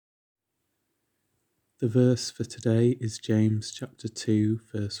The verse for today is James chapter 2,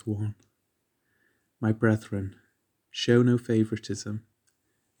 verse 1. My brethren, show no favoritism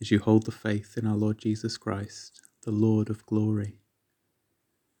as you hold the faith in our Lord Jesus Christ, the Lord of glory.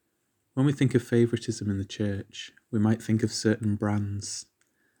 When we think of favoritism in the church, we might think of certain brands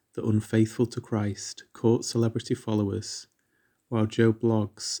that, unfaithful to Christ, court celebrity followers, while Joe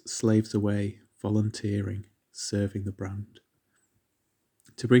Bloggs slaves away, volunteering, serving the brand.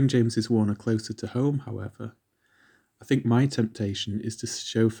 To bring James's warner closer to home, however, I think my temptation is to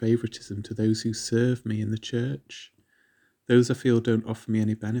show favoritism to those who serve me in the church. Those I feel don't offer me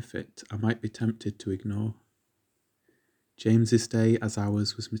any benefit, I might be tempted to ignore. James's day, as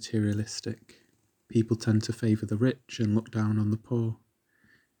ours, was materialistic. People tend to favour the rich and look down on the poor.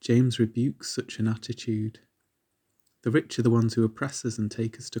 James rebukes such an attitude. The rich are the ones who oppress us and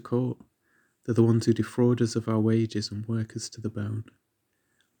take us to court. They're the ones who defraud us of our wages and work us to the bone.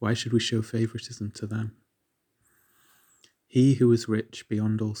 Why should we show favouritism to them? He who was rich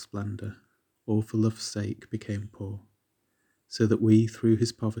beyond all splendour, all for love's sake became poor, so that we, through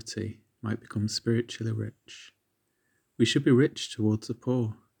his poverty, might become spiritually rich. We should be rich towards the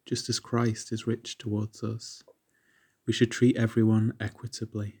poor, just as Christ is rich towards us. We should treat everyone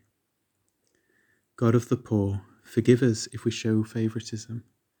equitably. God of the poor, forgive us if we show favouritism,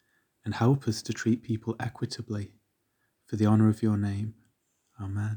 and help us to treat people equitably, for the honour of your name. Amen.